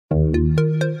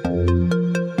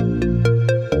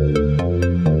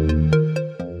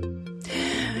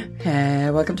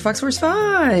Welcome to Fox Force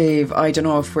 5. I don't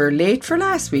know if we're late for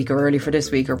last week or early for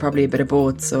this week or probably a bit of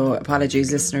both, so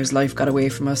apologies listeners, life got away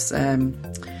from us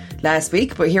last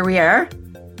week, but here we are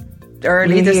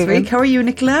early this week. How are you,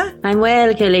 Nicola? I'm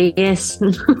well, Kelly, yes.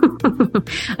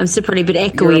 I'm still probably a bit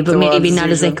echoey, but maybe not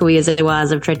as echoey as I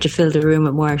was. I've tried to fill the room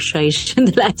with more shite in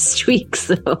the last week,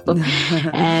 so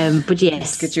but yes.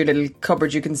 Just get you a little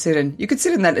cupboard you can sit in. You could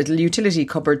sit in that little utility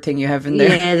cupboard thing you have in there.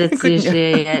 Yeah, that's it.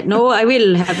 Yeah. No, I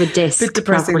will have a desk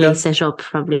properly set up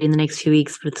probably in the next few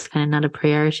weeks, but it's kind of not a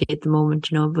priority at the moment,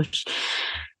 you know, but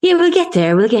yeah, we'll get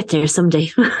there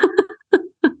someday.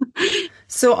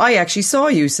 So I actually saw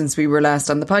you since we were last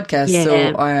on the podcast. Yeah.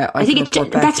 So I think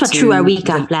that's what threw our week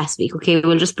off last week. Okay,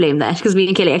 we'll just blame that because me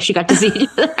and Kelly actually got to see each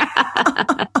other.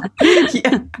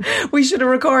 Yeah, we should have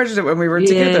recorded it when we were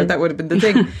together. Yeah. That would have been the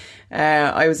thing.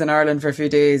 I was in Ireland for a few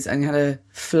days and had a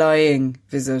flying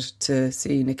visit to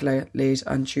see Nicola late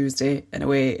on Tuesday and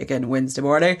away again Wednesday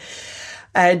morning.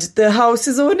 And the house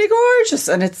is only gorgeous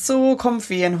and it's so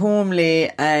comfy and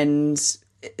homely and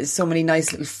so many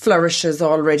nice little flourishes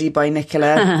already by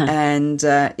Nicola. And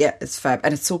it's fab.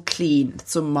 And it's so clean.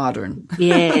 It's so modern.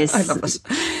 Yes. I love it.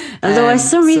 Although for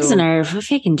some reason our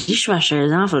fucking dishwasher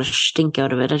is an awful stink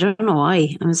out of it. I don't know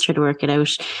why. I'm just trying to work it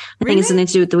out. I think it's something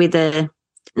to do with the way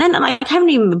and I haven't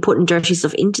even been putting dirty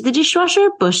stuff into the dishwasher,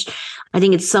 but I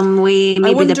think it's some way,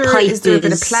 maybe the pipe is there a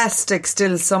bit of plastic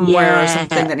still somewhere or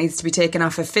something that needs to be taken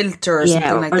off a filter or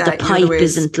something like that? Or the pipe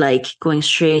isn't like going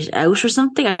straight out or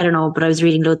something. I don't know, but I was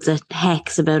reading loads of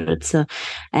hacks about it. So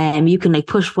you can like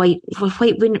put white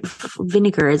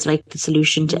vinegar is like the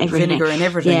solution to everything. Vinegar and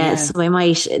everything. Yeah, so they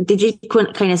did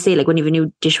kind of say like when you have a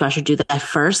new dishwasher, do that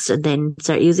first and then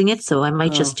start using it. So I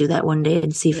might just do that one day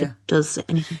and see if it does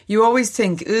anything. You always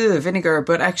think, vinegar,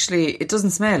 but actually it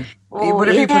doesn't smell.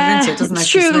 Whatever you put it into, it doesn't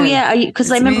actually smell. It's true, yeah.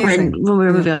 Because I remember when we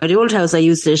were moving out of the old house, I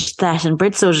used that and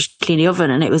bread soda to clean the oven,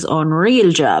 and it was an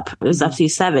unreal job. It was absolutely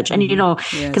savage. And you know,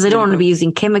 because I don't want to be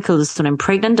using chemicals when I'm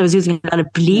pregnant, I was using a lot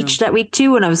of bleach that week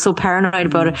too, and I was so paranoid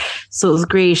about it. So it was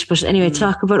great. But anyway,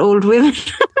 talk about old women.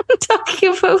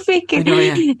 Talking about baking.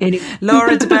 Anyway.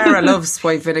 Laura DeBarra loves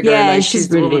white vinegar. Yeah, she's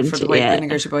the woman for the white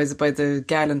vinegar. She buys it by the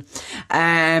gallon.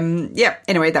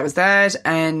 Anyway, that was that.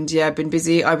 And I've been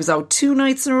busy. I was out 2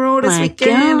 nights in a row this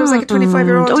weekend. I was like a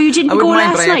 25-year-old. Oh, you didn't go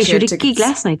last night? You did a gig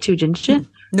last night too, didn't you?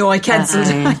 No, I cancelled.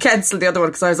 I cancelled the other one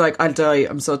because I was like, I'll die.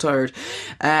 I'm so tired.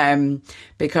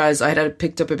 Because I had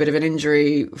picked up a bit of an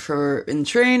injury in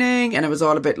training, and it was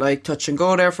all a bit like touch and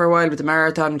go there for a while with the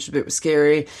marathon, which was a bit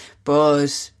scary.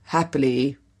 But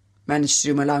happily managed to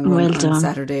do my long run on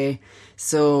Saturday.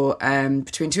 So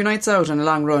between 2 nights out and a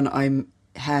long run, I'm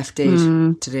half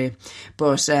dead today.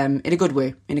 But in a good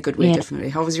way, definitely.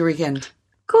 How was your weekend?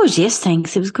 Good, yes,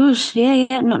 thanks. It was good. Yeah,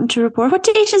 nothing to report. What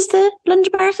date is the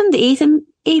London Marathon? The 8th of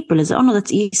April, is it? Oh, no,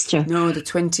 that's Easter. No, the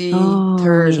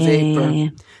 23rd of April. Yeah.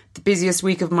 The busiest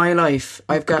week of my life.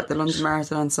 I've got the London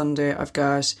Marathon on Sunday. I've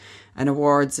got an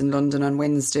awards in London on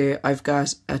Wednesday. I've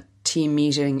got a team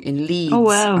meeting in Leeds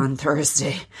on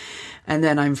Thursday. And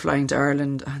then I'm flying to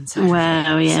Ireland on Saturday.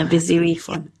 Wow, yeah, busy week.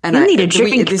 Fun. And I need a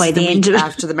drink by the end of it.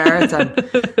 After the marathon.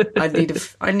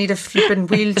 I need a flipping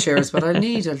wheelchair is what I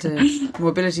need. A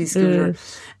mobility scooter.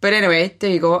 But anyway,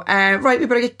 there you go. Right, we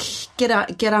better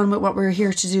get on with what we're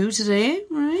here to do today.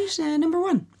 Right, number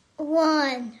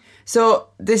 1. So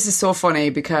this is so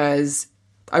funny because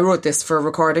I wrote this for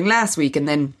recording last week and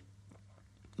then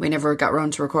we never got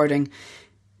around to recording.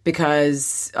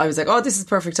 Because I was like, this is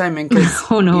perfect timing.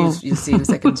 You'll see in a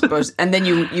second. And then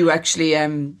you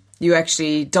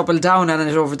actually doubled down on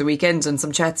it over the weekend on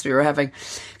some chats we were having. I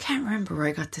can't remember where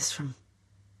I got this from.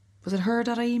 Was it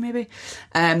her.ie maybe?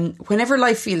 Whenever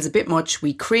life feels a bit much,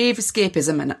 we crave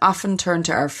escapism and often turn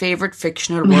to our favourite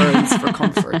fictional worlds for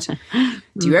comfort.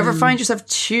 Do you ever find yourself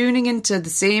tuning into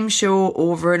the same show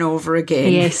over and over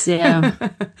again? Yes, yeah.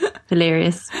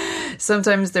 Hilarious.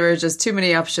 Sometimes there are just too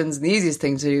many options and the easiest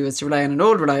thing to do is to rely on an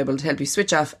old reliable to help you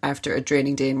switch off after a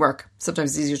draining day in work.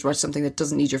 Sometimes it's easier to watch something that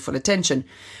doesn't need your full attention.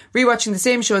 Rewatching the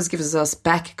same shows gives us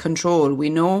back control. We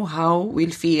know how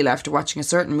we'll feel after watching a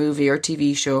certain movie or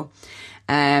TV show.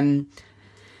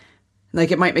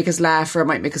 Like it might make us laugh or it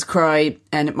might make us cry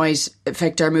and it might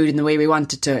affect our mood in the way we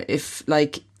want it to. If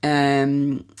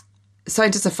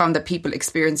scientists have found that people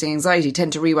experiencing anxiety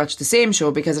tend to rewatch the same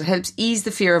show because it helps ease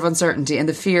the fear of uncertainty and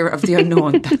the fear of the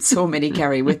unknown that so many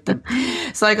carry with them.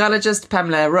 Psychologist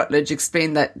Pamela Rutledge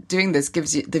explained that doing this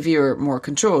gives the viewer more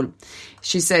control.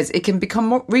 She says it can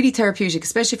become really therapeutic,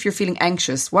 especially if you're feeling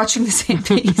anxious. Watching the same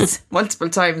piece multiple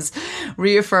times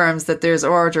reaffirms that there's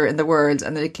order in the world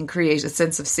and that it can create a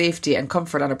sense of safety and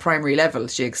comfort on a primary level,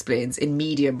 she explains, in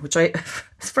Medium, which I,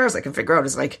 as far as I can figure out,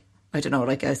 is like, I don't know,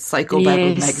 like a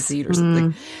psychobabble magazine or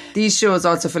something. These shows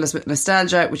also fill us with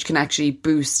nostalgia, which can actually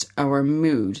boost our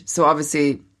mood. So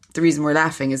obviously, the reason we're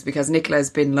laughing is because Nicola has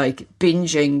been like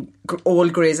binging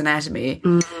old Grey's Anatomy,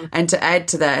 and to add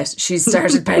to that, she's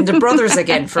started Band of Brothers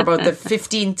again for about the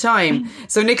 15th time.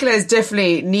 So Nicola is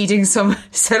definitely needing some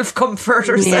self-comfort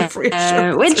or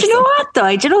self-reassurance. Well, do you know what though?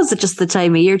 I don't know, it's just the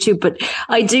time of year too, but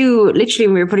I do literally,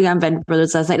 when we were putting on Band of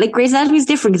Brothers last night, like Grey's Anatomy is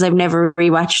different because I've never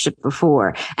rewatched it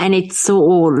before, and it's so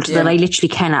old that I literally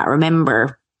cannot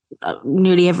remember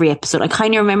nearly every episode. I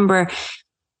kind of remember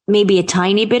maybe a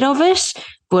tiny bit of it,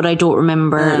 but I don't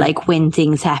remember like when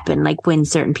things happen, like when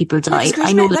certain people die.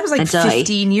 I know that was like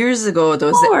 15 years ago.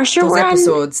 Those we're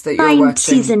episodes that you're watching.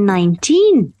 Season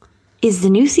 19 is the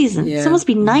new season. So it must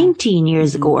be 19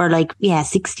 years ago, or like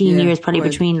 16 years probably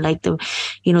between like the,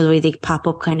 you know, the way they pop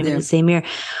up kind of in the same year.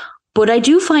 But I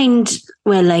do find,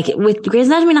 well, like with Grey's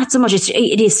Anatomy, not so much.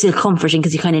 It is still comforting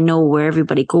because you kind of know where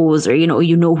everybody goes, or you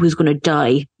know who's going to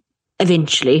die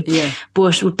eventually.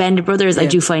 But with Band of Brothers, I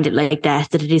do find it like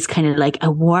that it is kind of like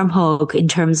a warm hug in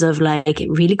terms of like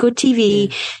really good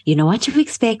TV. You know what to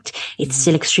expect. It's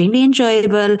still extremely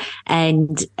enjoyable,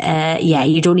 and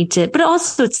you don't need to, but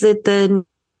also it's the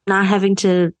not having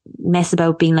to mess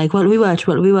about being like, what do we watch?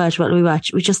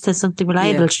 We just have something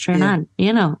reliable to turn on,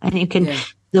 you know, and you can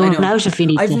zone out if you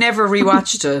need to. I've never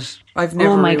rewatched it.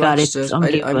 Oh my God, it's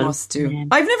unbelievable. I must do. Yeah.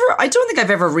 I don't think I've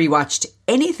ever rewatched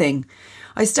anything.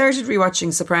 I started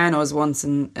rewatching Sopranos once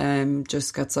and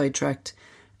just got sidetracked.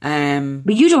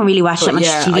 But you don't really watch that much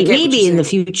TV. Maybe in the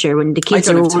future when the kids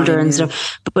are older and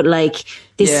stuff. But like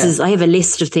I have a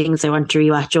list of things I want to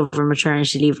rewatch over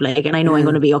maternity leave. Like, and I know I'm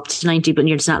going to be up to 90, but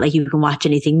it's not like you can watch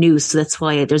anything new. So that's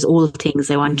why there's old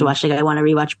things I want to watch. Like I want to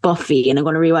rewatch Buffy, and I'm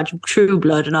going to rewatch True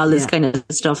Blood and all this kind of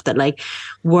stuff that like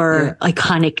were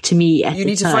iconic to me at the time. You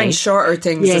need to find shorter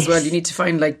things as well. You need to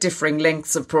find like differing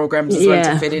lengths of programs as well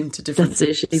to fit into different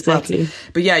spots. Exactly.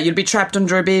 But you'll be trapped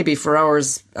under a baby for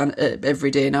hours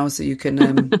every day now, so you can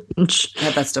have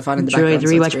that stuff on in the background. The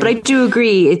rewatch. But I do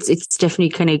agree, it's definitely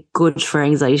kind of good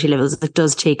for anxiety levels. It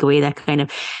does take away that kind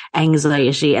of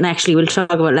anxiety. And actually, we'll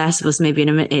talk about Last of Us maybe in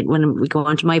a minute when we go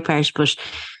on to my part, but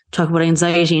talk about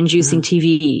anxiety inducing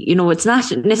TV. You know, it's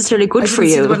not necessarily good for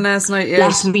you. I didn't see the one last night.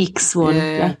 Last week's one.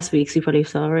 Last week's you probably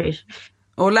saw, right?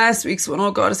 Oh, last week's one.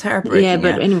 Oh God, it's heartbreaking. Yeah,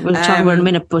 but anyway, we'll talk about it in a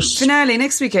minute. But finale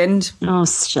next weekend. Oh,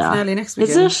 stop. Finale next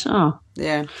weekend. Is it? Oh,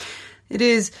 yeah. It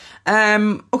is.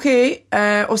 Okay.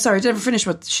 Sorry, did I ever finish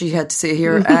what she had to say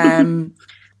here?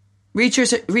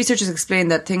 Researchers explain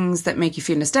that things that make you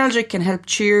feel nostalgic can help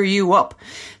cheer you up.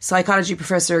 Psychology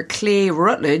professor Clay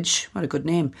Rutledge, what a good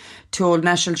name, told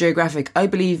National Geographic, I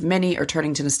believe many are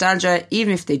turning to nostalgia,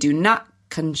 even if they do not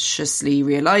consciously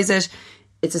realise it.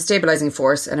 It's a stabilising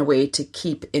force and a way to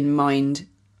keep in mind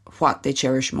what they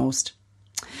cherish most.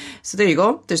 So there you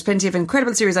go. There's plenty of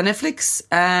incredible series on Netflix.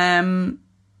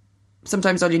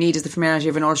 Sometimes all you need is the familiarity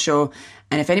of an old show.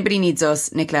 And if anybody needs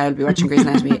us, Nicola will be watching Grey's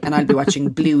Anatomy and I'll be watching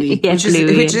Bluey. They're all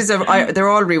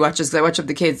rewatches because I watch up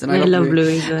the kids and I love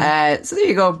Bluey. So there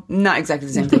you go. Not exactly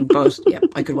the same thing, but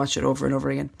I could watch it over and over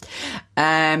again.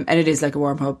 And it is like a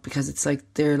warm hug because it's like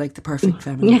they're like the perfect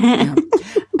family.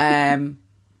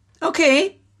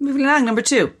 Okay, moving along, number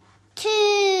 2.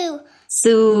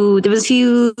 So there was a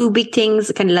few big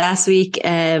things kind of last week.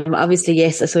 Obviously,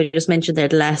 yes, so I just mentioned there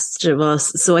The Last of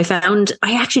Us. So I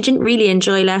actually didn't really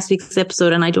enjoy last week's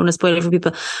episode, and I don't want to spoil it for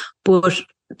people, but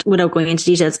without going into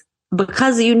details,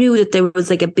 because you knew that there was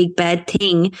like a big bad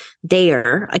thing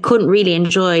there, I couldn't really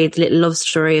enjoy the little love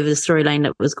story of the storyline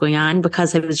that was going on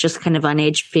because I was just kind of on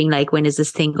edge being like, when is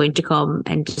this thing going to come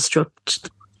and disrupt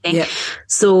Yeah.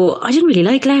 So I didn't really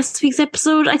like last week's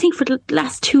episode. I think for the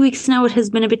last 2 weeks now it has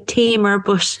been a bit tamer,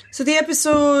 but... So the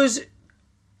episode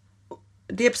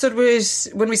was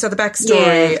when we saw the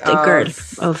backstory the girl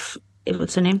of...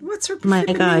 What's her name? What's her My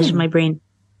gosh, name? my brain.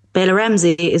 Bella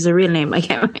Ramsey is her real name. I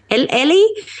can't remember. Ellie?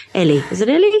 Is it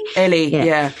Ellie? Ellie,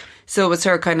 yeah. So it was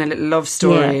her kind of little love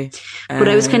story. Yeah. But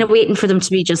I was kind of waiting for them to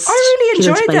be just. I really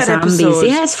enjoyed that episode.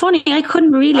 Yeah, it's funny. I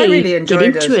couldn't really get into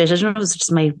it. I don't know. It was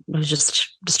just I was just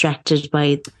distracted by.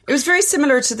 It was very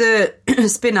similar to the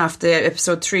spin-off, the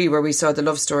episode 3, where we saw the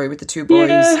love story with the two boys.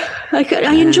 Yeah,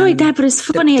 I enjoyed that, but it's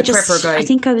funny. I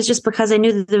think I was just because I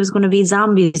knew that there was going to be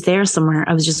zombies there somewhere.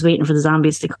 I was just waiting for the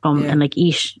zombies to come and like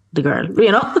eat the girl.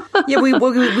 You know? Yeah,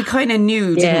 we kind of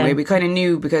knew, didn't we? We kind of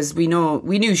knew because we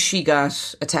knew she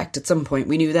got attacked at some point.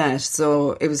 We knew that,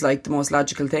 so it was like the most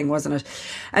logical thing, wasn't it?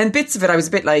 And bits of it, I was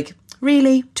a bit like,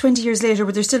 really? 20 years later,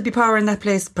 would there still be power in that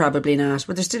place? Probably not.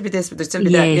 Would there still be this? Would there still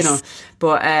be that? You know?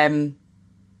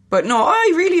 But no,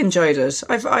 I really enjoyed it.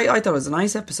 I thought it was a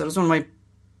nice episode. It was one of my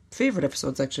favourite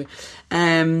episodes, actually.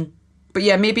 But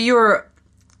yeah, maybe you're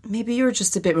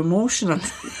just a bit emotional.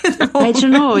 I don't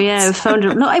know. Yeah, I found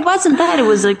it. No, I wasn't that. It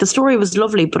was like the story was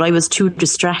lovely, but I was too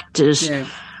distracted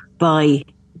by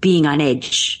being on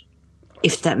edge.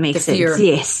 If that makes sense.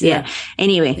 Yes, yeah.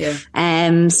 Anyway,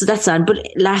 so that's on. But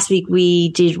last week we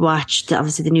did watch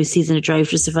obviously the new season of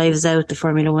Drive to Survive is out. The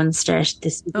Formula One started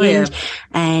this weekend,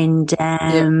 and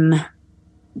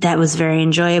that was very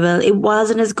enjoyable. It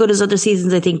wasn't as good as other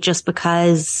seasons, I think, just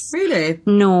because. Really?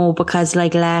 No, because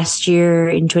like last year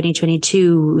in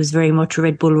 2022, it was very much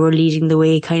Red Bull were leading the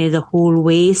way, kind of the whole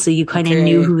way, so you kind of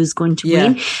knew who was going to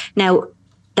win. Now.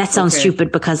 That sounds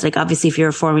stupid because, like, obviously if you're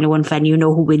a Formula One fan, you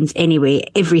know who wins anyway.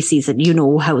 Every season, you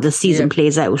know how the season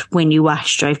plays out when you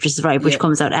watch Drive to Survive, which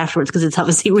comes out afterwards because it's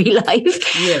obviously real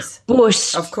life. Yes.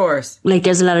 But, of course. Like,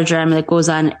 there's a lot of drama that goes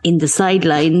on in the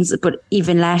sidelines. But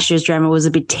even last year's drama was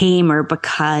a bit tamer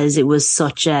because it was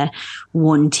such a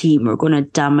one team were going to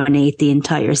dominate the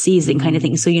entire season kind of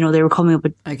thing. So, you know, they were coming up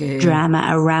with drama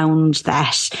around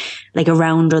that, like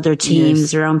around other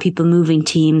teams, around people moving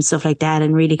teams, stuff like that,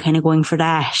 and really kind of going for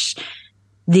that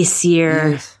this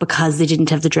year because they didn't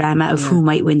have the drama of who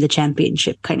might win the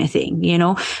championship kind of thing, you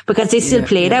know, because they still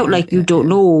play it out like you don't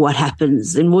know what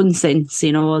happens in one sense,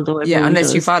 you know, although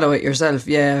unless you follow it yourself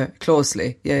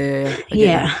closely. But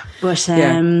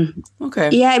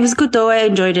it was good though. I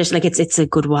enjoyed it. Like it's a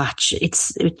good watch.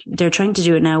 They're trying to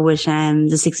do it now with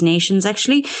the Six Nations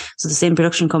actually, so the same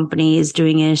production company is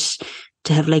doing it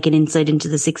to have like an insight into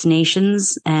the Six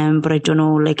Nations. But I don't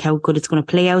know like how good it's going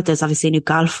to play out. There's obviously a new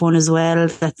golf one as well.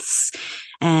 That's,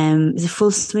 is it Full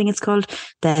Swing it's called?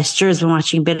 That Stuart's been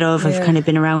watching a bit of. I've kind of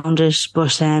been around it.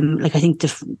 But, like I think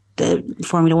the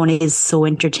Formula One is so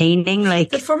entertaining. Like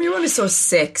the Formula One is so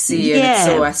sexy and it's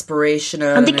so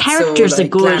aspirational. And the characters are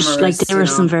good. Like there are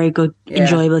some very good, Yeah.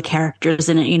 enjoyable characters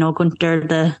in it. You know,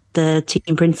 Gunter, the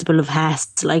team principal of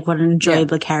Haas, like what an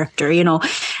enjoyable character, you know,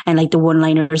 and like the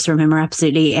one-liners from him are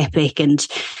absolutely epic. And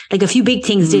like a few big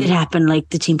things did happen, like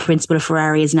the team principal of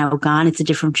Ferrari is now gone. It's a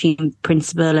different team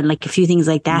principal, and like a few things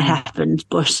like that happened.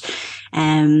 But,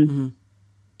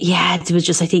 yeah, it was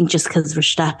just, I think just because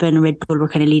Verstappen and Red Bull were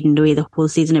kind of leading the way the whole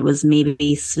season, it was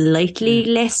maybe slightly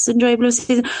less enjoyable of a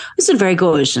season. It was still very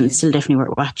good and still definitely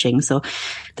worth watching. So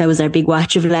that was our big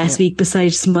watch of last week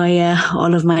besides my,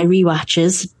 all of my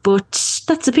rewatches. But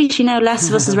that's a pity now. Last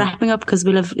of Us is wrapping up because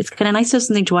it's kind of nice to have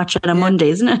something to watch on a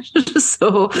Monday, isn't it?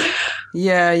 So.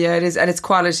 Yeah, it is. And it's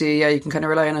quality. Yeah, you can kind of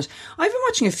rely on it. I've been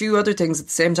watching a few other things at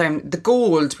the same time. The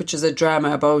Gold, which is a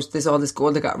drama about all this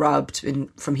gold that got robbed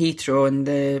from Heathrow in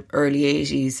the early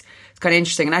 80s. It's kind of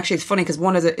interesting. And actually it's funny because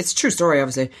it's a true story,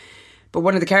 obviously. But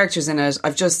one of the characters in it,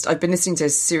 I've been listening to a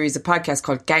series of podcasts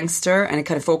called Gangster, and it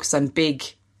kind of focuses on big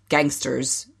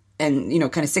gangsters. And, you know,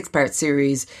 kind of 6-part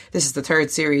series. This is the 3rd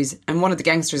series. And one of the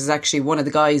gangsters is actually one of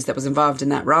the guys that was involved in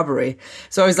that robbery.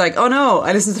 So I was like, oh no,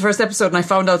 I listened to the first episode and I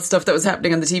found out stuff that was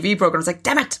happening on the TV program. I was like,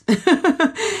 damn it.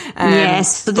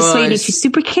 Yes, so this is why you need to be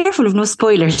super careful of no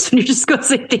spoilers when you're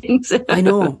discussing things. I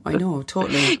know,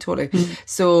 totally.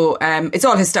 So it's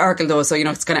all historical though, so, you know,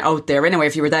 it's kind of out there. Anyway,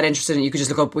 if you were that interested in it, you could just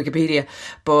look up Wikipedia.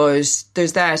 But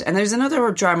there's that. And there's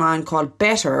another drama on called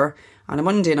Better on a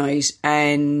Monday night,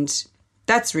 and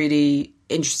that's really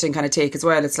interesting kind of take as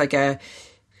well. It's like a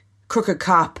crooked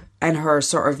cop and her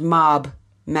sort of mob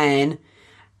man,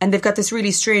 and they've got this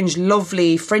really strange,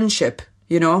 lovely friendship,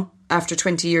 you know, after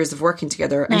 20 years of working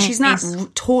together. And she's not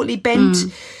totally bent.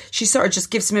 She sort of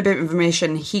just gives him a bit of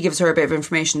information. He gives her a bit of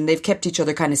information. They've kept each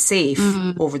other kind of safe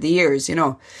over the years, you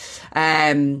know.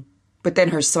 But then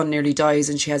her son nearly dies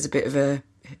and she has a bit of a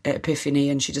epiphany,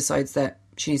 and she decides that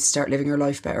she needs to start living her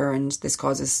life better, and this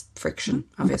causes friction,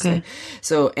 obviously. Okay.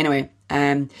 So anyway,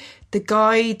 the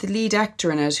guy, the lead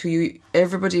actor in it, who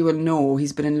everybody will know,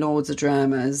 he's been in loads of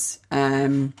dramas,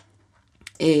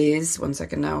 is, one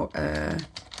second now,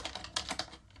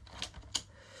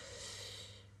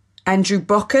 Andrew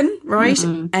Buchan, right?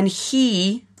 And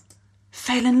he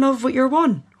fell in love with your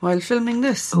one while filming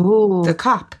this. Oh. The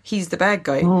cop, he's the bad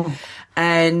guy. Oh.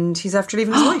 And he's after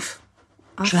leaving his wife.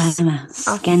 Drama.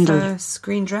 Scandal.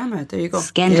 Screen drama. There you go.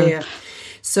 Scandal. Yeah.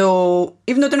 So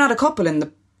even though they're not a couple in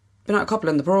the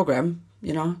programme,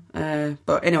 you know.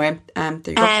 But anyway, there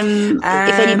you go.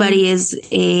 If anybody is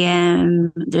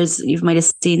you might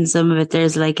have seen some of it.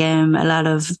 There's like a lot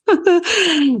of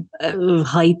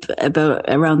hype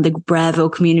around the Bravo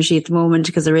community at the moment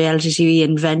because of reality TV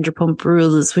and Vanderpump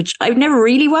Rules, which I've never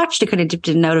really watched. I kind of dipped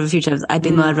in and out of a few times. I've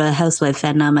been more of a housewife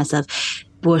fan now myself,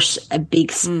 but a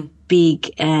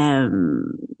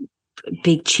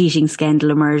big cheating scandal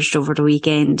emerged over the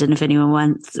weekend. And if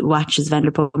anyone watches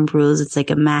Vanderpump Rules, it's like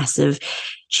a massive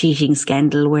cheating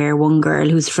scandal where one girl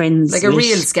who's friends like a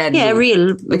real scandal. Yeah,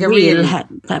 real.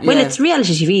 Well, it's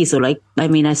reality TV. So like, I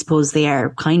mean, I suppose they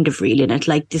are kind of real in it.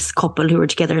 Like this couple who were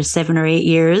together 7 or 8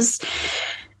 years.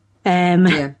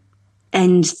 And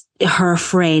her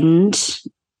friend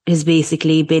has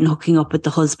basically been hooking up with the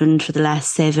husband for the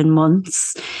last 7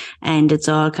 months, and it's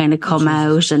all kind of come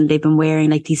out, and they've been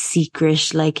wearing like these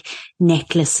secret like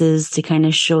necklaces to kind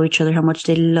of show each other how much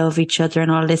they love each other and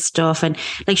all this stuff. And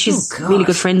like she's really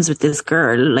good friends with this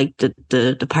girl, like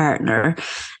the partner.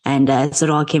 And so it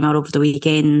all came out over the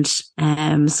weekend.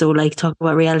 So like talk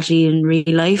about reality in real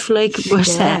life, like, but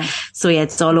so yeah,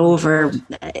 it's all over.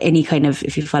 Any kind of,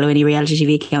 if you follow any reality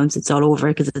TV accounts, it's all over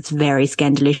because it's very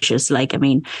scandalous. Like, I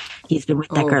mean, he's been with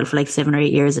that girl for like 7 or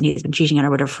 8 years, and he's been cheating on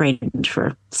her with her friend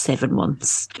for 7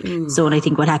 months. So, and I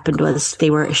think what happened was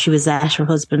she was at her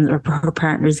husband or her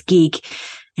partner's gig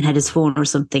and had his phone or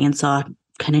something and saw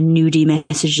kind of nudie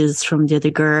messages from the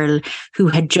other girl who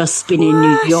had just been in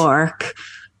New York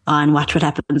on Watch What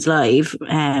Happens Live,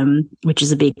 which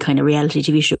is a big kind of reality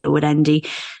TV show with Andy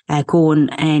Cohen,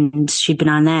 and she'd been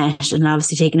on that and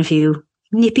obviously taken a few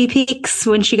nippy pics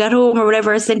when she got home or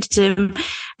whatever, sent it to him,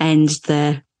 and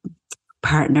the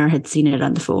partner had seen it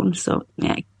on the phone. So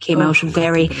yeah, it came out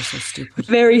very,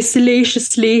 very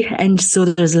salaciously, and so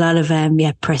there's a lot of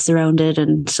press around it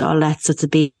and all that. So it's a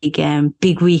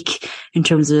big week in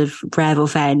terms of Bravo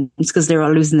fans because they're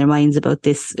all losing their minds about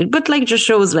this. But like, it just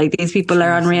shows like these people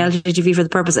are on reality TV for the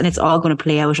purpose, and it's all going to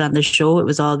play out on the show. It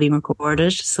was all being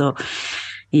recorded, so.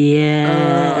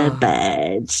 Yeah,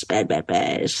 bad. So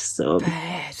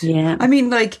bad. Yeah, I mean,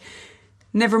 like,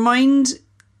 never mind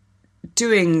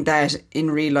doing that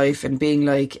in real life and being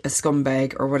like a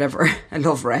scumbag or whatever, a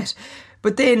love rat,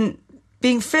 but then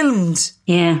being filmed.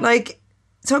 Yeah, like,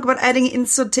 talk about adding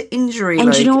insult to injury. And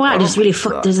like, you know what? There's really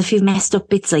there's a few messed up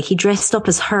bits. Like he dressed up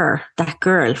as that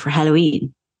girl for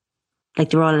Halloween.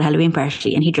 Like they were all at a Halloween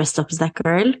party, and he dressed up as that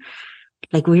girl.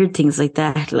 Like weird things like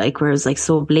that, like where it was like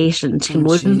so blatant in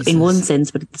one sense,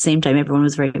 but at the same time everyone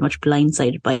was very much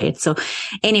blindsided by it. So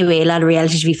anyway, a lot of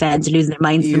reality TV fans are losing their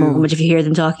minds at the moment if you hear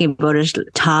them talking about it.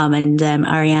 Tom and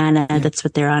Ariana, that's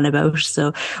what they're on about.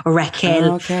 So, or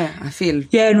Raquel. Okay, I feel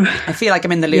like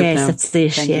I'm in the loop now. Yes, that's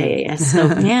it. Yeah. So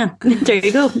yeah, there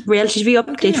you go. Reality TV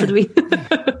update for the week.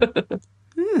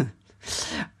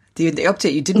 The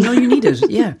update you didn't know you needed.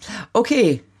 Yeah.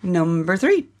 Okay, number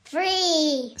 3.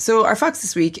 So our Fox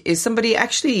this week is somebody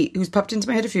actually who's popped into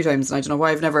my head a few times, and I don't know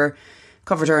why I've never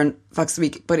covered her in Fox this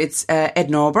week, but it's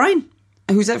Edna O'Brien,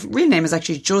 whose real name is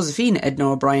actually Josephine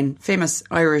Edna O'Brien, famous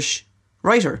Irish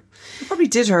writer. Did we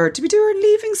do her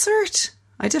Leaving Cert?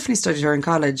 I definitely studied her in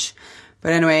college.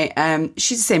 But anyway,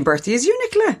 she's the same birthday as you,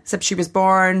 Nicola, except she was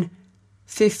born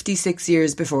 56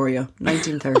 years before you,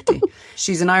 1930.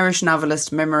 She's an Irish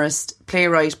novelist, memoirist,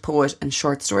 playwright, poet and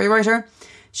short story writer.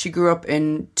 She grew up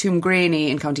in Toomgraney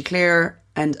in County Clare,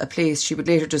 and a place she would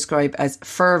later describe as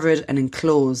fervid and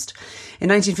enclosed. In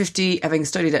 1950, having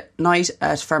studied at night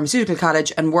at pharmaceutical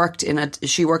college and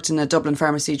she worked in a Dublin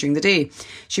pharmacy during the day.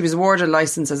 She was awarded a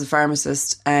licence as a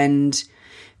pharmacist and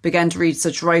began to read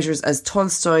such writers as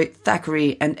Tolstoy,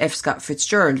 Thackeray and F. Scott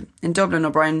Fitzgerald. In Dublin,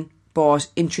 O'Brien bought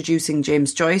Introducing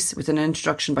James Joyce with an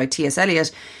introduction by T.S.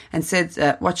 Eliot and said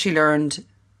that when she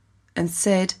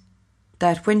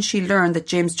learned that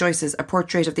James Joyce's A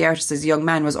Portrait of the Artist as a Young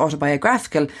Man was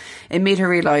autobiographical, it made her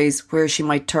realise where she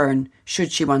might turn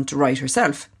should she want to write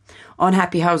herself.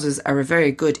 Unhappy houses are a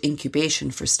very good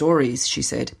incubation for stories, she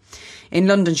said. In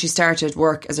London, she started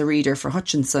work as a reader for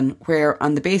Hutchinson, where,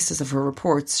 on the basis of her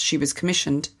reports, she was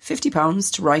commissioned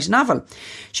 £50 to write a novel.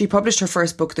 She published her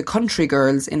first book, The Country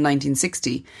Girls, in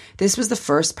 1960. This was the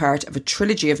first part of a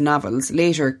trilogy of novels,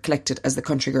 later collected as the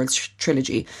Country Girls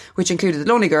trilogy, which included The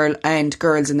Lonely Girl and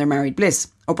Girls in Their Married Bliss.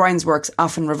 O'Brien's works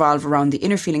often revolve around the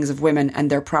inner feelings of women and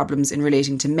their problems in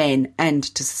relating to men and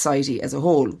to society as a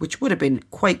whole, which would have been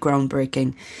quite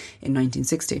groundbreaking in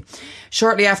 1960.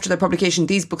 Shortly after their publication,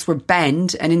 these books were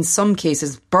banned and in some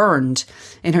cases burned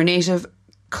in her native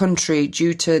country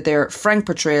due to their frank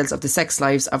portrayals of the sex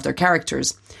lives of their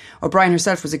characters. O'Brien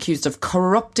herself was accused of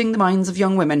corrupting the minds of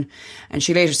young women, and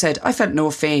she later said, "I felt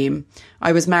no fame.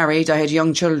 I was married, I had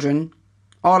young children.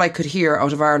 All I could hear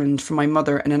out of Ireland from my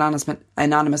mother and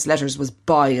anonymous letters was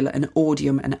bile and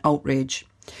odium and outrage."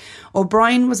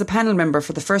 O'Brien was a panel member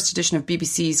for the first edition of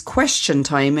BBC's Question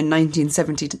Time in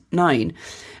 1979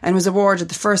 and was awarded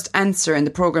the first answer in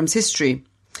the programme's history.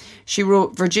 She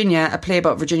wrote Virginia, a play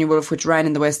about Virginia Woolf, which ran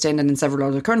in the West End and in several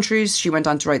other countries. She went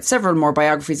on to write several more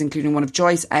biographies, including one of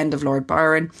Joyce and of Lord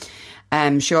Byron.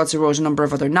 She also wrote a number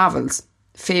of other novels.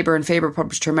 Faber and Faber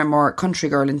published her memoir Country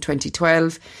Girl in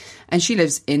 2012, and she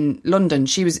lives in London.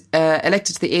 She was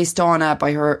elected to the Ace Donna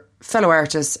by her fellow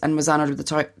artists and was honoured with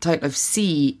the title of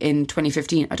C in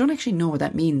 2015. I don't actually know what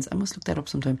that means. I must look that up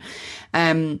sometime.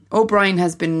 O'Brien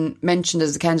has been mentioned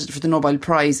as a candidate for the Nobel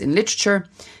Prize in Literature.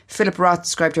 Philip Roth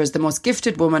described her as the most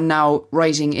gifted woman now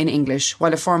writing in English,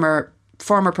 while a former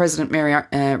President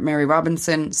Mary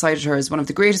Robinson cited her as one of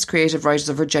the greatest creative writers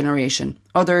of her generation.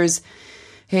 Others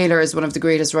hail her as one of the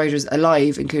greatest writers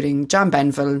alive, including John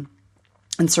Banville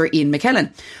and Sir Ian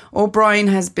McKellen. O'Brien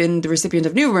has been the recipient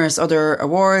of numerous other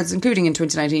awards, including in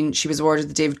 2019 she was awarded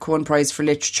the David Cohen Prize for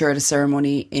Literature at a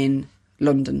ceremony in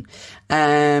London.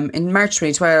 In March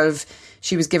 2012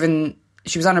 she was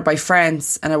honoured by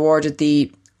France and awarded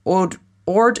the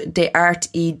Ordre des Arts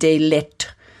et des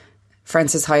Lettres,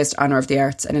 France's highest honour of the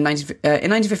arts. And in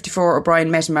 1954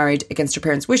 O'Brien met and married against her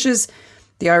parents' wishes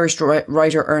the Irish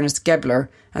writer Ernest Gebler,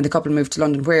 and the couple moved to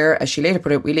London where, as she later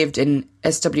put it, "We lived in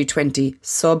SW20,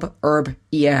 suburb,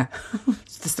 yeah."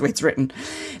 That's the way it's written.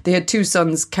 They had 2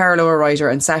 sons, Carlo, a writer,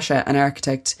 and Sasha, an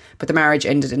architect, but the marriage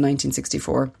ended in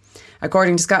 1964.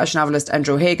 According to Scottish novelist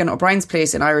Andrew Hagan, O'Brien's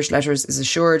place in Irish letters is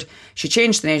assured. She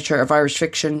changed the nature of Irish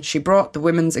fiction. She brought the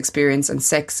women's experience and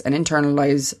sex and internal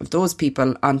lives of those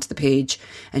people onto the page,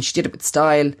 and she did it with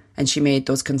style, and she made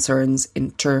those concerns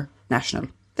international.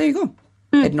 There you go.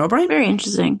 Edna O'Brien. Very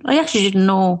interesting. I actually didn't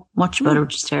know much about her,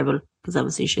 which is terrible, because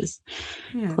obviously she's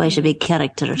quite a big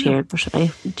character here, but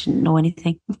I didn't know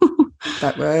anything.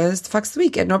 That was the Facts of the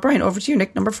Week. Edna O'Brien, over to you,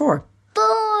 Nick, number 4.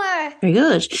 Very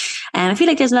good. I feel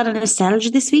like there's a lot of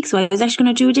nostalgia this week, so I was actually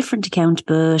going to do a different account,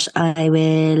 but I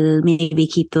will maybe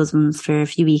keep those ones for a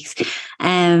few weeks.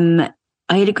 I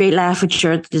had a great laugh with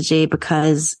Shirt the day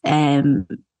because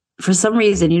for some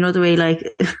reason, you know, the way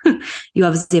like you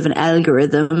obviously have an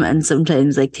algorithm and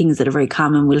sometimes like things that are very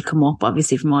common will come up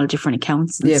obviously from all different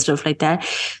accounts and stuff like that.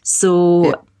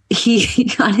 So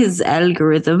he on his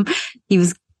algorithm, he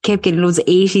kept getting loads of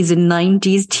 80s and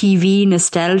 90s TV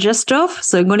nostalgia stuff.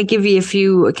 So I'm going to give you a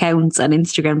few accounts on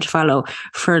Instagram to follow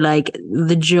for like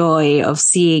the joy of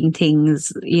seeing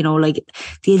things, you know, like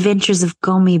The Adventures of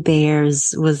Gummy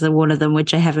Bears was one of them,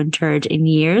 which I haven't heard in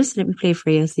years. Let me play for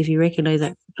you, see if you recognize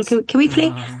it. Can we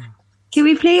play? Can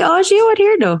we play audio on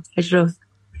here? No, I don't know.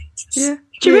 Yeah.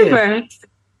 Do you remember?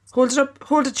 Hold it up.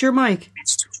 Hold it to your mic.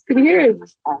 Can you hear it?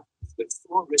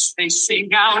 They sing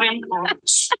out in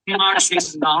chorus, marching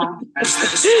along as the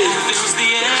storm fills the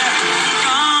air.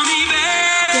 Gummy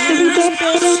bears,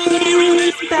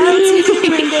 bouncing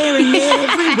here and there and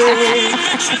everywhere.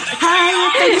 High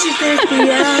adventures that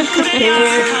beyond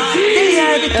compare. They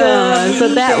are the gummy so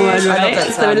that bears. one, right?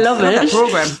 I So I love it. That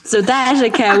program. So that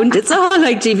account, it's all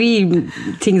like TV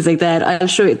things like that. I'll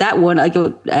show you that one. I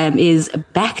go is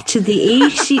back to the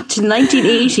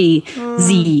 1980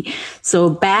 Z. So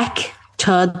back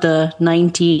to the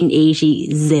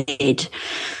 1980 Z.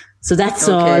 So that's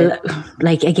all,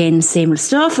 like, again, same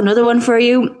stuff. Another one for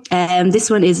you. This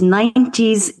one is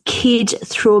 90s kid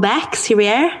throwbacks. Here we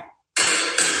are.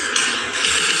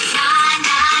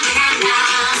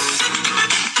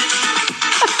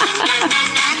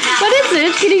 What is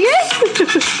it? Can you guess?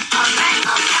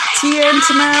 Tia and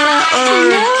Tamara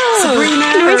or Sabrina?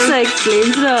 Clarissa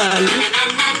explains it all.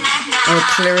 Oh,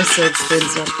 Clarissa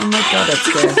explains it. Oh my God, that's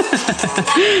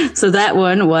good. So that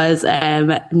one was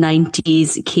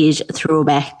 90s kid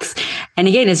throwbacks. And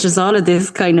again, it's just all of this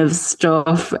kind of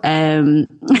stuff.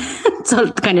 It's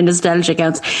all kind of nostalgic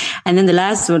accounts. And then the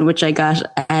last one, which I got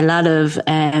a lot of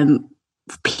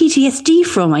PTSD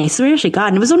from, I swear to God.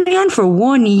 And it was only on for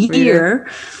 1 year.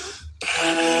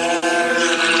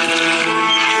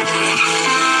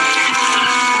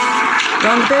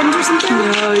 Wrong Bend or something?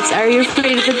 No, it's Are You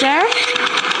Afraid of the Dark?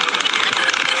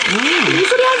 It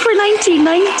was only on for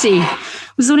 1990.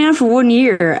 was only on for 1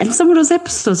 year, and some of those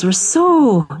episodes were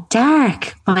so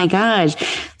dark. My God.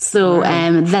 So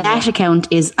that account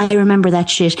is I Remember That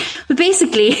Shit. But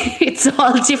basically, it's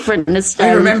all different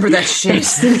nostalgia. I Remember That Shit.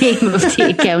 It's the name of the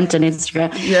account on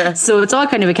Instagram. Yeah. So it's all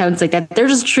kind of accounts like that. They're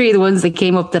just 3 of the ones that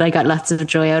came up that I got lots of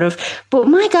joy out of. But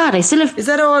my God, I still have... Is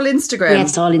that all Instagram? Yeah,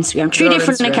 it's all Instagram. 3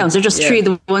 different Instagram. accounts. They're just 3 of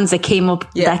the ones that came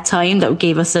up that time that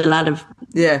gave us a lot of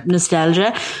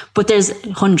nostalgia. But there's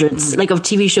hundreds like of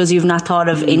TV shows you've not thought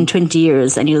of in 20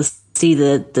 years, and you'll see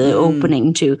the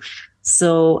opening too.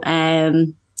 So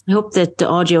I hope that the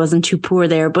audio wasn't too poor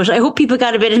there, but I hope people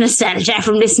got a bit of nostalgia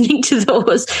from listening to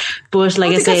those. But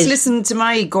like I said, listen to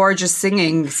my gorgeous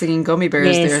singing gummy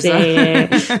bears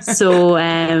So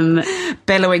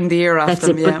bellowing the ear off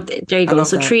them. But there you go.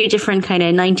 So 3 different kind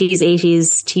of 90s,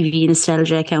 80s TV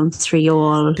nostalgia accounts for you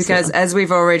all. Because as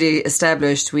we've already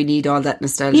established, we need all that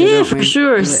nostalgia. Yeah, for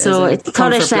sure. So it's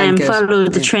thought it follow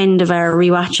the trend of our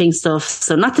rewatching stuff.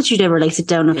 So not that you'd ever like sit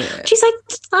down. She's like,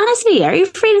 honestly, are you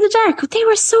afraid of the dark? They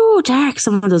were so dark,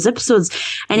 some of those episodes.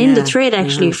 And in the thread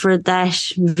actually for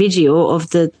that video of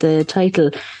the title,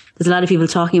 there's a lot of people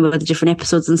talking about the different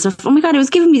episodes and stuff. Oh my God, it was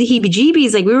giving me the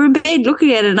heebie-jeebies. Like, we were in bed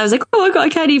looking at it and I was like, oh my God, I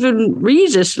can't even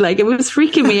read it. Like, it was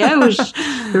freaking me out.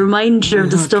 The reminder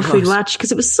of the stuff we'd watch,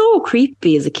 because it was so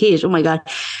creepy as a kid. Oh my God.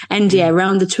 And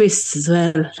around the twists as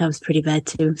well. That was pretty bad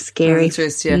too. Scary. The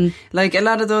twist, like a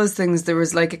lot of those things, there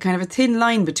was like a kind of a thin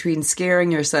line between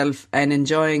scaring yourself and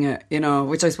enjoying it, you know,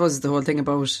 which I suppose is the whole thing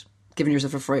about giving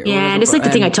yourself a fright. Yeah, and it's like the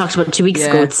thing I talked about 2 weeks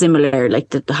ago. It's similar, like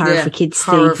the horror for kids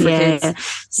thing. Kids.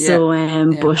 So,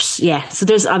 but so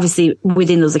there's obviously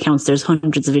within those accounts there's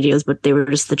hundreds of videos, but they were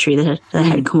just the 3 that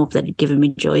had come up that had given me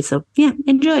joy. So yeah,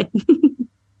 enjoy.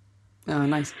 Oh,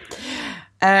 nice.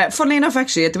 Funnily enough,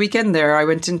 actually, at the weekend there, I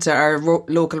went into our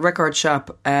local record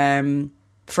shop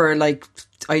for like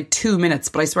 2 minutes,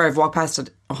 but I swear I've walked past it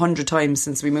 100 times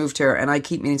since we moved here, and I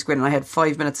keep meaning to go in, and I had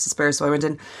 5 minutes to spare, so I went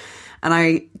in. And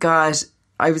I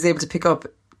was able to pick up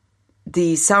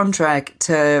the soundtrack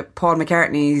to Paul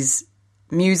McCartney's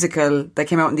musical that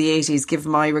came out in the 80s, Give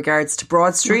My Regards to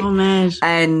Broad Street. Oh, man.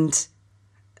 And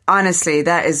honestly,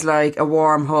 that is like a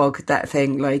warm hug, that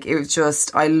thing. Like, it was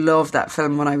just, I loved that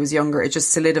film when I was younger. It just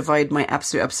solidified my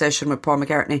absolute obsession with Paul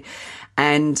McCartney.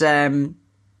 And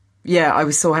I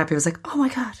was so happy. I was like, oh my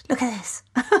God, look at this.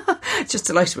 Just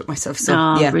delighted with myself. So,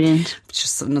 brilliant.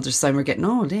 Just another sign we're getting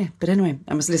old, yeah. But anyway,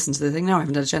 I must listen to the thing now. I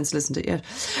haven't had a chance to listen to it yet.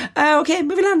 Okay,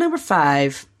 moving on, number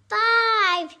 5.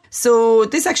 So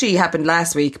this actually happened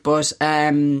last week, but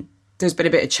there's been a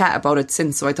bit of chat about it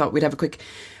since, so I thought we'd have a quick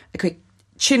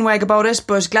chinwag about it.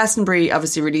 But Glastonbury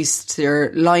obviously released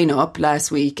their lineup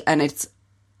last week, and it's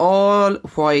all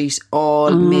white, all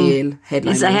male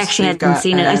headliners. I actually hadn't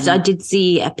seen it. I did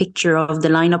see a picture of the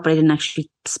lineup, but I didn't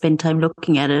actually spend time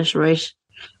looking at it, right?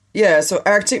 Yeah, so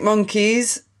Arctic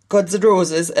Monkeys, Guns N'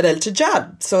 Roses, and Elton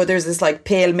John. So there's this like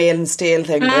pale, male and stale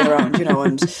thing going around, you know.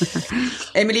 And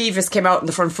Emily Evis came out on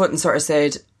the front foot and sort of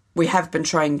said, we have been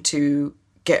trying to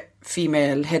get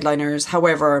female headliners.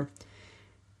 However,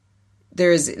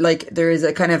 there isn't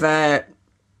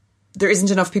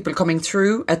enough people coming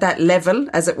through at that level,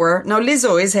 as it were. Now,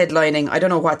 Lizzo is headlining. I don't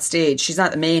know what stage. She's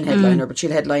not the main headliner, but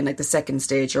she'll headline like the second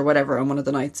stage or whatever on one of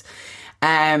the nights.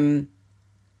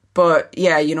 But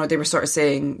yeah, you know, they were sort of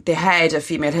saying they had a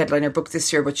female headliner booked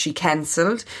this year, but she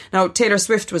cancelled. Now, Taylor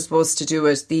Swift was supposed to do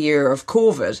it the year of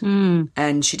COVID,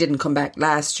 and she didn't come back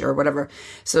last year or whatever.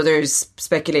 So there's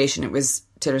speculation it was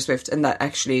Taylor Swift, and that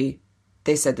actually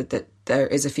they said that there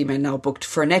is a female now booked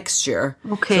for next year.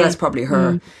 Okay. So that's probably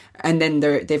her. And then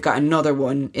they've got another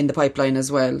one in the pipeline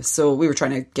as well. So we were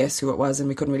trying to guess who it was, and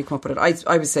we couldn't really come up with it.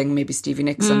 I was saying maybe Stevie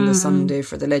Nicks on the Sunday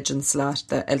for the Legends slot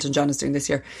that Elton John is doing this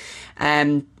year.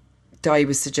 Di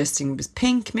was suggesting it was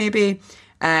Pink, maybe.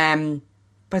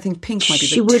 But I think Pink might be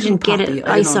she wouldn't get poppy. it.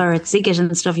 I saw her at Ziggit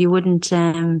and stuff. You wouldn't.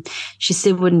 She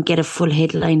still wouldn't get a full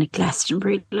headline at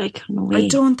Glastonbury. Like, no way. I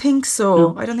don't think so.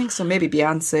 No. I don't think so. Maybe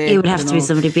Beyonce. It would have to be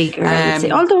somebody bigger. I would say.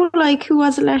 Although, like, who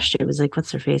was it last year? It was like,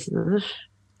 what's her face? Who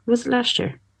was it last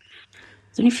year?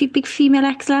 Was there any big female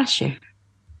acts last year?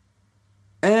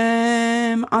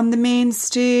 On the main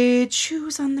stage. Who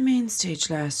was on the main stage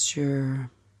last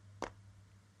year?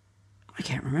 I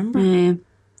can't remember.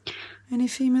 Any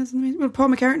females in the main? Well, Paul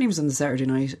McCartney was on the Saturday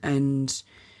night, and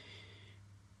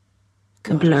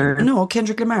Blur. No,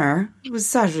 Kendrick Lamar. It was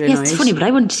Saturday night. It's funny, but I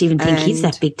wouldn't even think he's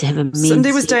that big to have a main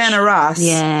Sunday was stage. Diana Ross.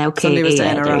 Yeah, okay. Sunday was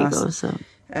Diana there Ross. You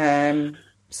go,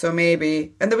 so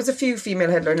maybe, and there was a few female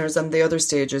headliners on the other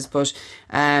stages, but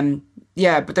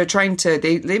but they're trying to.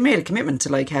 They made a commitment to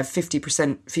like have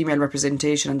 50% female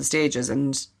representation on the stages,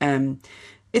 and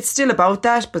it's still about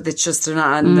that, but it's just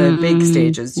not on the big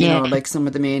stages, you know, like some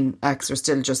of the main acts are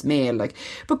still just male. Like,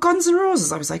 but Guns N'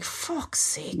 Roses, I was like, fuck's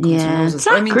sake, Guns N' Roses. It's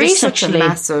not great, there's such actually. a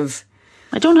massive.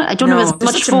 I don't have as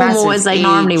much FOMO as I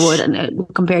normally would,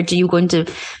 compared to you going to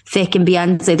fucking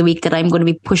Beyonce the week that I'm going to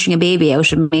be pushing a baby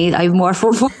out of me. I have more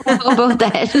FOMO about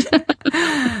that.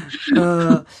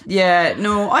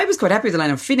 I was quite happy with the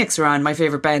lineup. Phoenix are on, my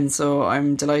favourite band, so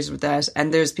I'm delighted with that.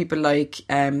 And there's people like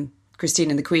Christine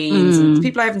and the Queens, and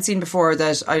people I haven't seen before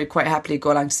that I'd quite happily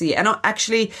go along to see. And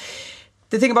actually,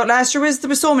 the thing about last year was there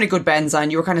were so many good bands on.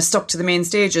 You were kind of stuck to the main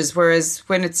stages, whereas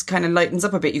when it's kind of lightens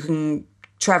up a bit, you can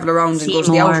travel around and go to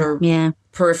the outer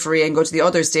periphery and go to the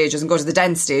other stages and go to the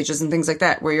dance stages and things like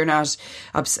that, where you're not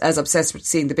as obsessed with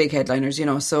seeing the big headliners, you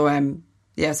know. So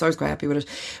so I was quite happy with it.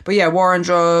 But yeah, War on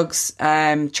Drugs,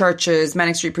 Churches,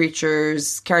 Manic Street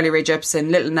Preachers, Carly Rae Jepsen,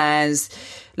 Little Nas,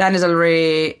 Lana Del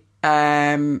Rey.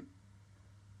 There's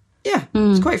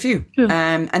quite a few.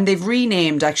 And they've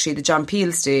renamed actually the John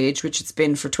Peel stage, which it's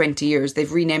been for 20 years.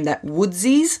 They've renamed that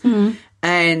Woodsies,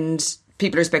 and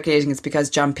people are speculating it's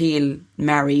because John Peel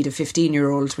married a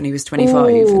 15-year-old when he was 25.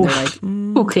 And they're like,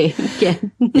 okay,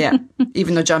 yeah.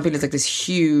 Even though John Peel is like this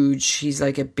huge, he's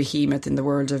like a behemoth in the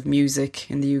world of music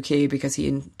in the UK because he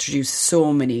introduced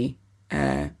so many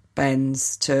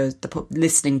bands to the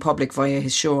listening public via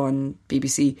his show on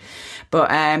BBC.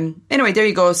 But anyway, there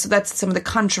you go. So that's some of the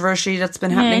controversy that's been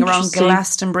happening around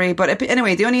Glastonbury. But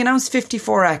anyway, they only announced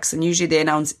 54 acts, and usually they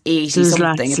announce 80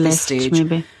 something at this stage.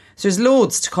 Maybe. So there's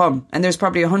loads to come, and there's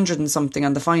probably 100 and something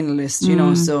on the final list, you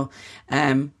know. So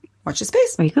watch the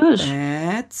space. Very good.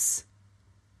 That's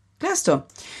Glasgow.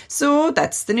 So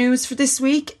that's the news for this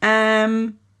week.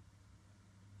 Nothing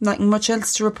much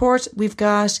else to report. We've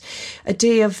got a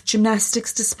day of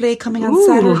gymnastics display coming on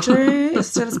Saturday.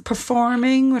 Estelle's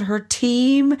performing with her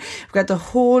team. We've got the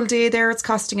whole day there. It's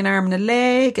costing an arm and a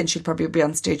leg, and she'll probably be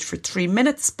on stage for 3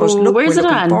 minutes. But look, we're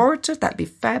looking forward to it. That'll be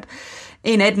fab.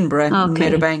 In Edinburgh,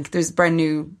 Meadowbank. There's a brand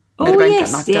new Meadowbank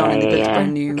got knocked down, and they built a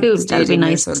brand new stadium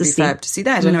there, so it'll be fab to see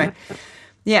that. Anyway,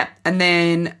 yeah, and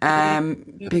then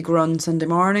big run Sunday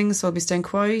morning, so I'll be staying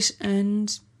quiet,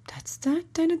 and that's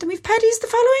that. Then we've Paddy's the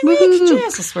following week.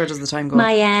 Jesus, where does the time go?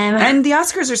 And the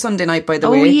Oscars are Sunday night, by the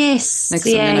way. Oh yes, next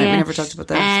Sunday night. We never talked about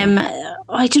that.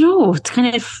 I don't know. It's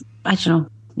kind of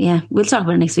Yeah, we'll talk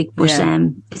about it next week. But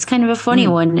it's kind of a funny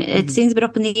one. It seems a bit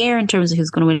up in the air in terms of who's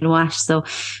going to win what. So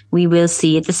we will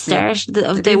see. At the start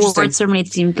of the award ceremony,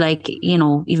 it seemed like, you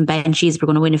know, even Banshees were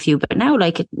going to win a few. But now,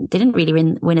 like, they didn't really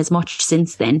win as much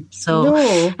since then.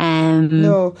 So,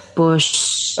 no. But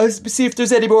I'll see if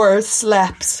there's any more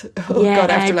slaps. Oh, God,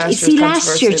 after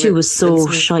last year too was so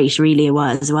shite, really. It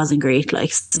wasn't great.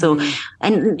 Like, so,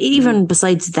 and even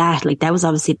besides that, like, that was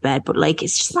obviously bad. But, like,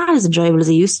 it's just not as enjoyable as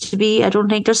it used to be. I don't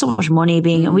think there's so much money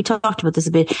being, and we talked about this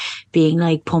a bit, being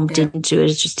like pumped into it.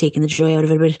 It's just taking the joy out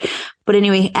of it a bit. But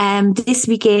anyway, this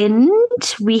weekend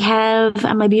we have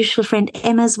my beautiful friend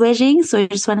Emma's wedding. So I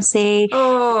just want to say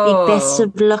big best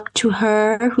of luck to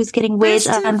her, who's getting wed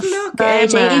on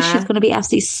Friday. Emma. She's going to be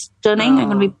absolutely stunning. I'm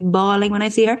going to be bawling when I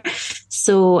see her.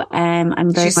 So I'm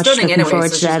very much looking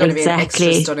forward to that.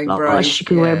 Exactly. She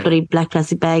could wear a bloody black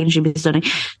plastic bag and she'd be stunning.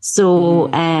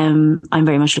 So I'm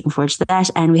very much looking forward to that.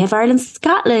 And we have Ireland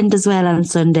Scotland as well on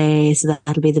Sunday. So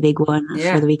that'll be the big one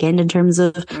for the weekend in terms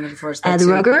of the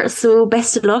rugger. So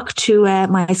best of luck to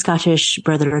my Scottish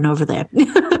brethren over there.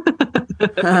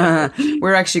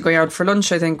 We're actually going out for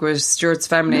lunch, I think, with Stuart's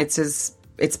family.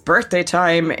 It's birthday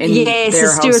time in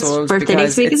their household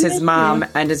because it's his mom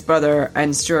and his brother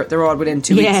and Stuart. They're all within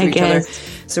 2 weeks of each other.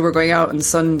 So we're going out on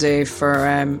Sunday for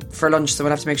lunch. So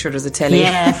we'll have to make sure there's a telly.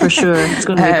 Yeah, for sure. It's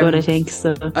going to be good, I think.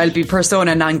 So I'll be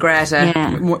persona non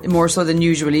grata, more so than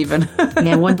usual even.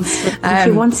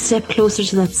 One step closer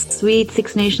to that sweet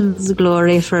Six Nations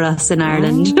glory for us in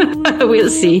Ireland. We'll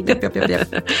see.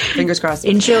 Yep. Fingers crossed.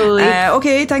 Enjoy.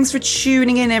 Okay, thanks for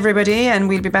tuning in, everybody, and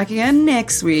we'll be back again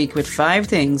next week with 5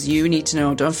 things you need to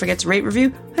know. Don't forget to rate,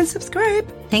 review, and subscribe.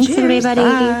 Thanks, everybody.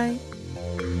 Bye.